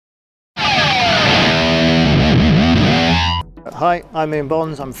Hi, I'm Ian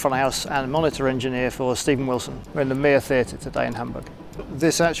Bonds. I'm front of house and monitor engineer for Stephen Wilson. We're in the Mehr theatre today in Hamburg.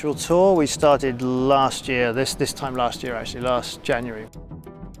 This actual tour we started last year, this time last year actually, last January.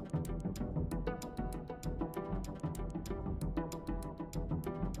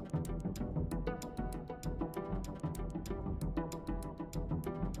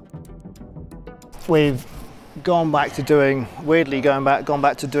 We've gone back to doing, weirdly gone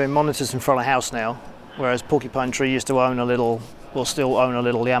back to doing monitors in front of house now, whereas Porcupine Tree used to own a little, will still own a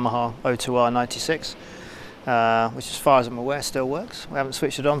little Yamaha O2R 96, which as far as I'm aware still works. We haven't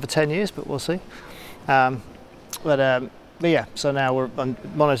switched it on for 10 years, but we'll see. But yeah, so now we're on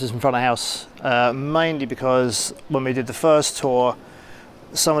monitors in front of house, mainly because when we did the first tour,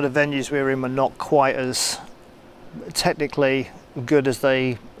 some of the venues we were in were not quite as technically good as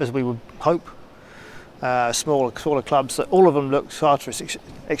we would hope. Smaller clubs, all of them looked after us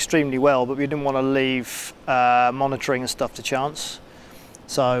extremely well, but we didn't want to leave monitoring and stuff to chance.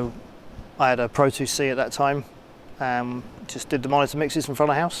 So I had a Pro 2C at that time, just did the monitor mixes in front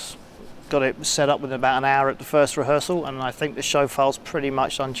of house, got it set up within about an hour at the first rehearsal, and I think the show file's pretty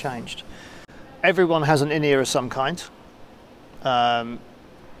much unchanged. Everyone has an in-ear of some kind. The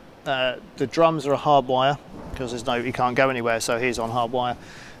drums are a hardwire, because you can't go anywhere, so he's on hardwire.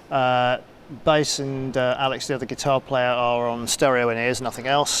 Bass and Alex, the other guitar player, are on stereo in-ears, nothing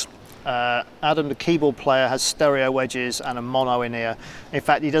else. Adam, the keyboard player, has stereo wedges and a mono in-ear. In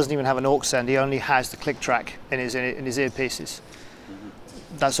fact, he doesn't even have an aux end, he only has the click track in his earpieces.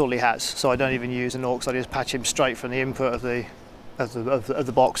 That's all he has, so I don't even use an aux, I just patch him straight from the input of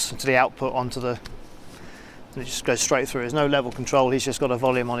the box to the output onto the, and it just goes straight through. There's no level control, he's just got a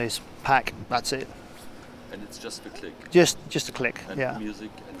volume on his pack, that's it. And it's just a click? Just a click, and yeah. Music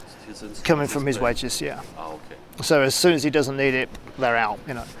and his coming from his wedges, yeah. Ah, okay. So as soon as he doesn't need it, they're out,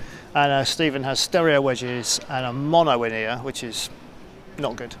 you know. And Stephen has stereo wedges and a mono in-ear, which is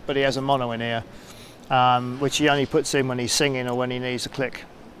not good, but he has a mono in-ear, which he only puts in when he's singing or when he needs a click.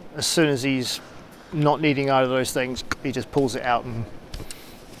 As soon as he's not needing either of those things, he just pulls it out and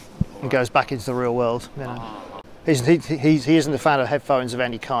goes back into the real world, you know. He isn't a fan of headphones of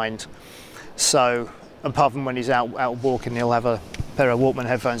any kind, so apart from when he's out walking, he'll have a pair of Walkman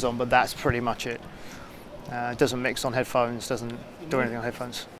headphones on, but that's pretty much it. It doesn't mix on headphones, doesn't do anything on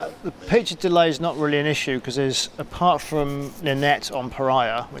headphones. The picture delay is not really an issue because there's, apart from Nanette on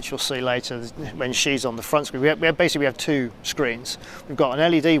Pariah, which you'll see later when she's on the front screen, we have two screens. We've got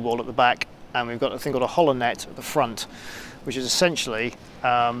an LED wall at the back and we've got a thing called a HoloNet at the front, which is essentially,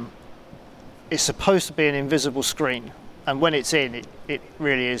 it's supposed to be an invisible screen. And when it's in, it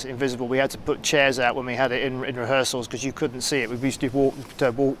really is invisible. We had to put chairs out when we had it in rehearsals because you couldn't see it. We used to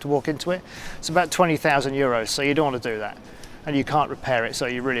walk into it. It's about 20,000 euros, so you don't want to do that. And you can't repair it, so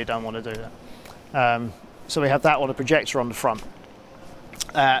you really don't want to do that. So we have that on a projector on the front.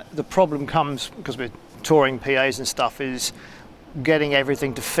 The problem comes, because we're touring PAs and stuff, is getting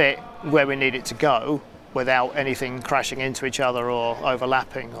everything to fit where we need it to go without anything crashing into each other or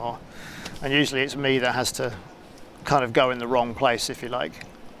overlapping. And usually it's me that has to kind of go in the wrong place, if you like,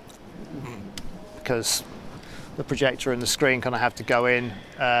 because the projector and the screen kind of have to go in.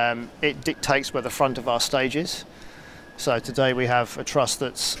 It dictates where the front of our stage is. So today we have a truss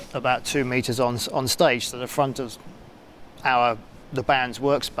that's about 2 meters on stage, so the front of the band's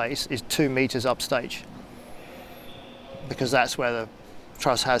workspace is 2 meters upstage, because that's where the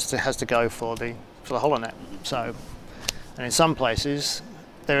truss has to go for the HoloNet. So, and in some places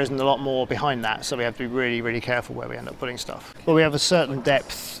there isn't a lot more behind that, so we have to be really, really careful where we end up putting stuff. Well, we have a certain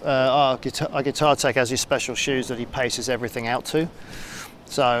depth. Our guitar tech has his special shoes that he paces everything out to.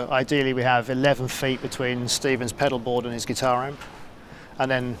 So ideally we have 11 feet between Stephen's pedal board and his guitar amp. And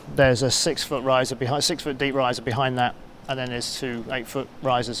then there's a 6 foot deep riser behind that, and then there's 2 8-foot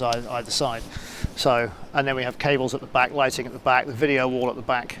risers either side. So, and then we have cables at the back, lighting at the back, the video wall at the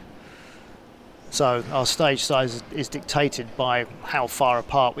back. So our stage size is dictated by how far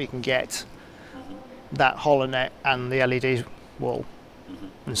apart we can get that HoloNet and the LED wall.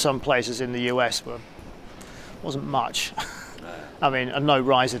 In some places in the US wasn't much. I mean, a no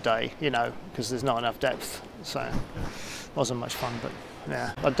riser day, you know, because there's not enough depth. So it wasn't much fun, but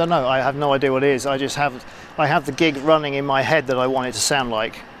yeah. I don't know, I have no idea what it is. I have the gig running in my head that I want it to sound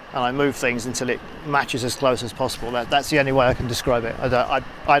like, and I move things until it matches as close as possible. That's the only way I can describe it.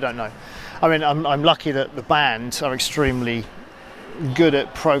 I don't know. I mean, I'm lucky that the band are extremely good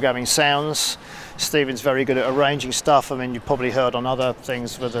at programming sounds. Stephen's very good at arranging stuff. I mean, you've probably heard on other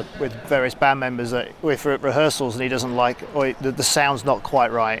things with various band members that if we're at rehearsals and he doesn't like, or the sound's not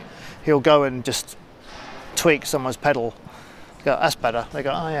quite right, he'll go and just tweak someone's pedal. Go, that's better. They go,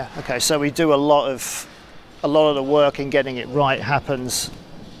 oh yeah, okay. So we do a lot of a lot of the work in getting it right happens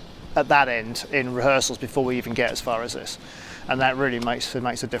at that end in rehearsals before we even get as far as this, and that really makes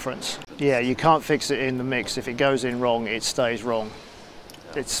a difference. Yeah, you can't fix it in the mix. If it goes in wrong, it stays wrong.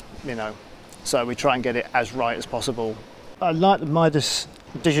 It's, you know, so we try and get it as right as possible. I like the Midas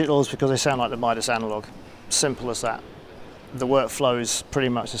digitals because they sound like the Midas analog. Simple as that. The workflow is pretty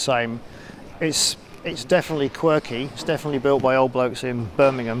much the same. It's definitely quirky. It's definitely built by old blokes in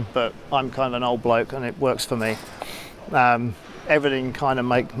Birmingham, but I'm kind of an old bloke and it works for me. Everything kind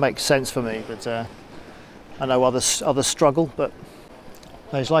of makes sense for me, but I know others struggle, but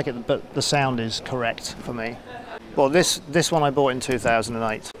I just like it. But the sound is correct for me. Well, this one I bought in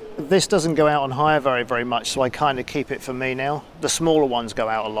 2008. This doesn't go out on hire very much, so I kind of keep it for me now. The smaller ones go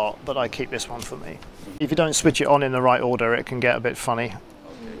out a lot, but I keep this one for me. If you don't switch it on in the right order, it can get a bit funny.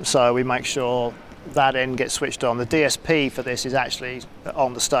 So we make sure that end gets switched on. The DSP for this is actually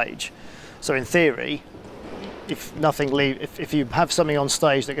on the stage. So in theory, if you have something on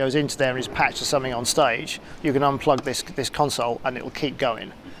stage that goes into there and is patched to something on stage, you can unplug this console and it will keep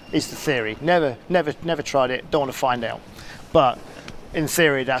going. Is the theory. Never tried it, don't want to find out. But in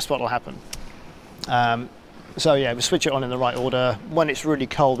theory, that's what will happen. So yeah, we switch it on in the right order. When it's really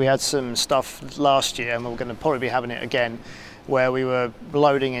cold, we had some stuff last year, and we're going to probably be having it again, where we were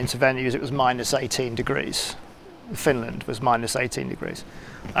loading into venues, it was minus 18 degrees. Finland was minus 18 degrees.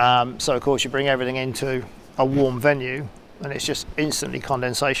 So of course you bring everything into a warm venue and it's just instantly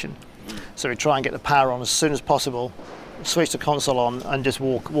condensation. So we try and get the power on as soon as possible, switch the console on and just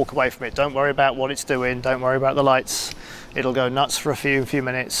walk away from it. Don't worry about what it's doing, don't worry about the lights. It'll go nuts for a few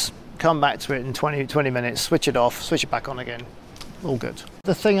minutes, come back to it in 20 minutes, switch it off, switch it back on again. All good.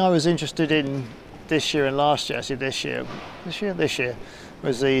 The thing I was interested in this year and last year, actually this year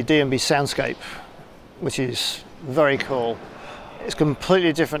was the D&B soundscape, which is very cool. It's a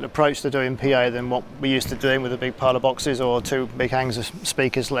completely different approach to doing PA than what we used to doing with the big pile of boxes or two big hangs of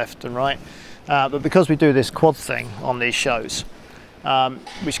speakers left and right. But because we do this quad thing on these shows,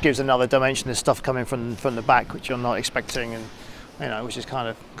 which gives another dimension, there's stuff coming from the back which you're not expecting, and you know, which is kind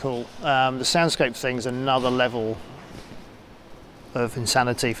of cool. The soundscape thing's another level of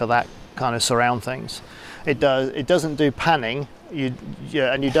insanity for that kind of surround things. It doesn't do panning,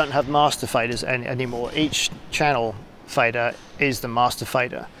 and you don't have master faders anymore. Each channel fader is the master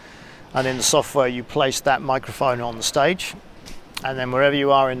fader, and in the software you place that microphone on the stage, and then wherever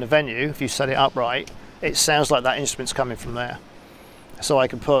you are in the venue, if you set it up right, it sounds like that instrument's coming from there. So I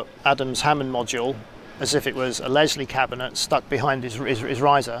can put Adam's Hammond module as if it was a Leslie cabinet stuck behind his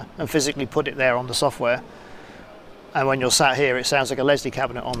riser and physically put it there on the software. And when you're sat here, it sounds like a Leslie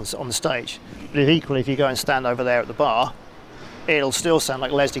cabinet on the stage. But equally, if you go and stand over there at the bar, it'll still sound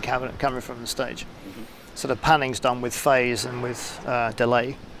like a Leslie cabinet coming from the stage. So the panning's done with phase and with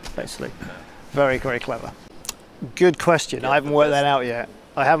delay, basically. Very clever. Good question. I haven't worked that out yet.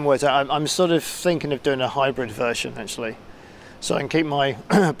 I'm sort of thinking of doing a hybrid version, actually. So I can keep my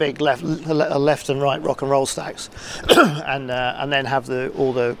big left and right rock and roll stacks, and then have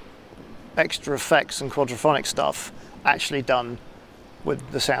all the extra effects and quadraphonic stuff actually done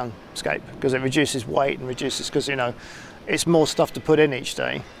with the soundscape, because it reduces weight and because you know it's more stuff to put in each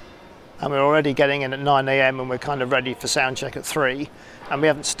day, and we're already getting in at 9 AM and we're kind of ready for sound check at 3, and we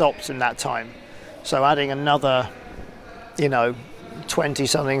haven't stopped in that time. So adding another, you know, 20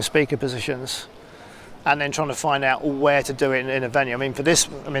 something speaker positions, and then trying to find out where to do it in a venue. I mean, this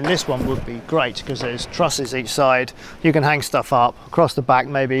one would be great because there's trusses each side. You can hang stuff up across the back,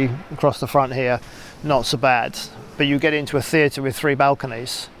 maybe across the front here, not so bad. But you get into a theatre with 3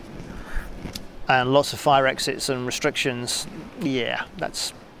 balconies and lots of fire exits and restrictions. Yeah,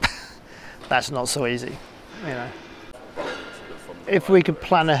 that's not so easy, you know. If we could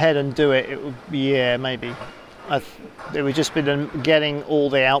plan ahead and do it, it would, yeah, maybe. It would just be getting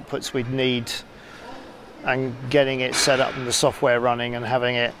all the outputs we'd need and getting it set up and the software running and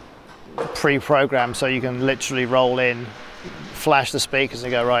having it pre-programmed so you can literally roll in, flash the speakers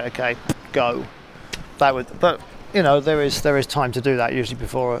and go, right, okay, go. That would, but you know, there is time to do that usually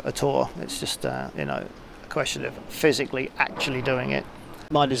before a tour. It's just you know, a question of physically actually doing it.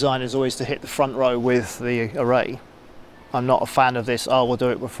 My design is always to hit the front row with the array. I'm not a fan of this, oh, we'll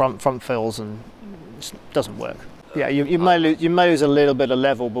do it with front fills, and it doesn't work. Yeah, you may lose a little bit of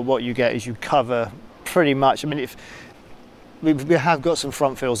level, but what you get is you cover pretty much. I mean, if we have got some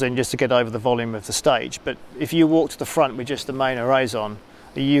front fills in just to get over the volume of the stage, but if you walk to the front with just the main arrays on,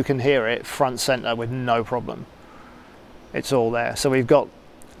 you can hear it front center with no problem. It's all there. So we've got,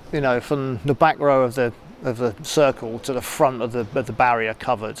 you know, from the back row of the circle to the front of the barrier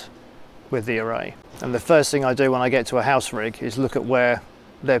covered with the array. And the first thing I do when I get to a house rig is look at where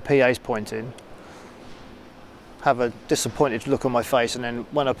their PA's pointing have a disappointed look on my face, and then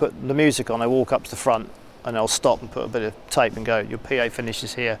when I put the music on, I walk up to the front and I'll stop and put a bit of tape and go, your PA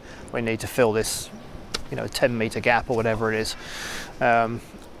finishes here, we need to fill this, you know, 10-meter gap or whatever it is. And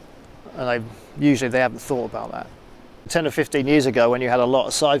usually they haven't thought about that. 10 or 15 years ago, when you had a lot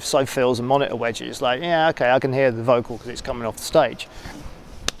of side fills and monitor wedges, like, yeah, okay, I can hear the vocal because it's coming off the stage.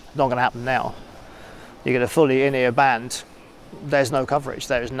 Not going to happen now. You get a fully in-ear band, there's no coverage,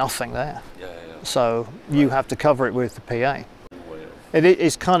 there is nothing there. So you have to cover it with the PA.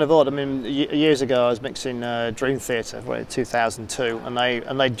 It's kind of odd. I mean, years ago I was mixing Dream Theater, 2002,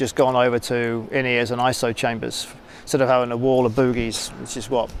 and they'd just gone over to in-ears and ISO chambers instead of having a wall of boogies, which is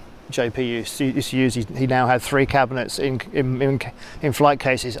what JP used to use. He now had 3 cabinets in flight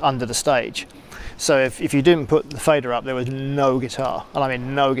cases under the stage. So if you didn't put the fader up, there was no guitar, and I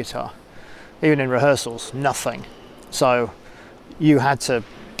mean no guitar. Even in rehearsals, nothing. So you had to,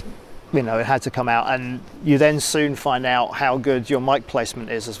 you know, it had to come out, and you then soon find out how good your mic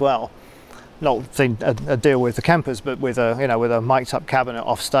placement is as well. Not a deal with the campers, but with a, you know, with a mic'd up cabinet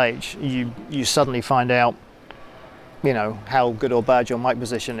off stage, you suddenly find out, you know, how good or bad your mic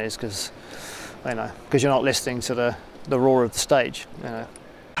position is, because, you know, because you're not listening to the roar of the stage. You know.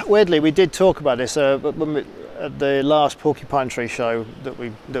 Weirdly, we did talk about this at the last Porcupine Tree show that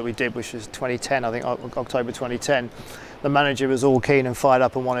we did, which was 2010, I think October 2010. The manager was all keen and fired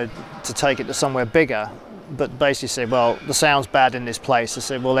up and wanted to take it to somewhere bigger, but basically said, well, the sound's bad in this place. I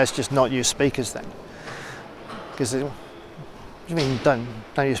said, well, let's just not use speakers then. Because, what do you mean don't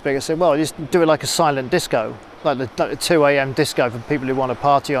use speakers? I said, well, just do it like a silent disco, like the 2 AM disco for people who want to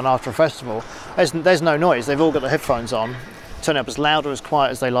party on after a festival. There's no noise, they've all got the headphones on, turn it up as loud or as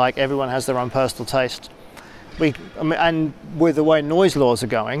quiet as they like, everyone has their own personal taste. And with the way noise laws are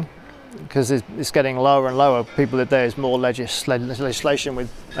going, because it's getting lower and lower, there's more legislation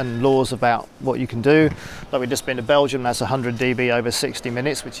and laws about what you can do. Like we've just been to Belgium, that's 100 dB over 60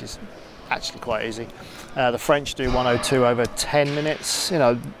 minutes, which is actually quite easy. The French do 102 over 10 minutes. You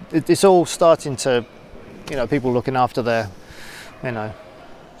know, it's all starting to, you know, people looking after their, you know,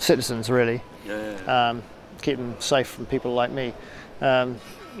 citizens really. Keep them safe from people like me.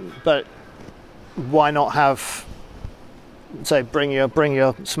 But why not have, say, bring your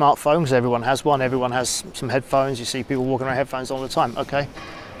smartphone, because everyone has one, everyone has some headphones, you see people walking around headphones all the time. Okay,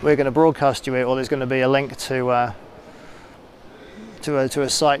 we're going to broadcast you it, or there's going to be a link to a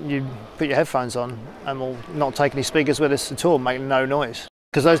site, and you put your headphones on and we'll not take any speakers with us at all, make no noise.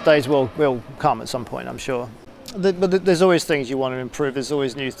 Because those days will come at some point, I'm sure. But there's always things you want to improve, there's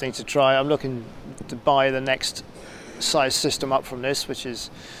always new things to try. I'm looking to buy the next size system up from this, which is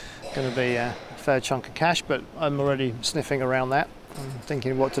going to be a fair chunk of cash, but I'm already sniffing around that. I'm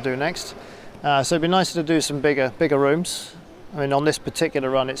thinking what to do next. So it'd be nicer to do some bigger rooms. I mean, on this particular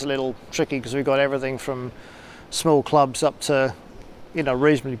run it's a little tricky because we've got everything from small clubs up to, you know,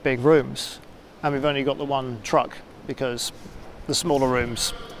 reasonably big rooms, and we've only got the one truck, because the smaller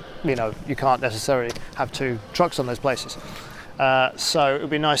rooms, you know, you can't necessarily have 2 trucks on those places. So it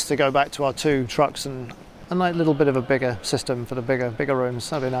would be nice to go back to our 2 trucks and like a little bit of a bigger system for the bigger rooms.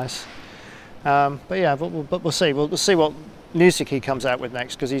 That'd be nice. But yeah, but we'll see. We'll see what music he comes out with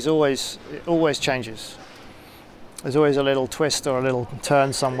next, because it always changes. There's always a little twist or a little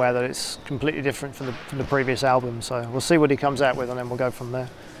turn somewhere that it's completely different from the previous album. So we'll see what he comes out with, and then we'll go from there.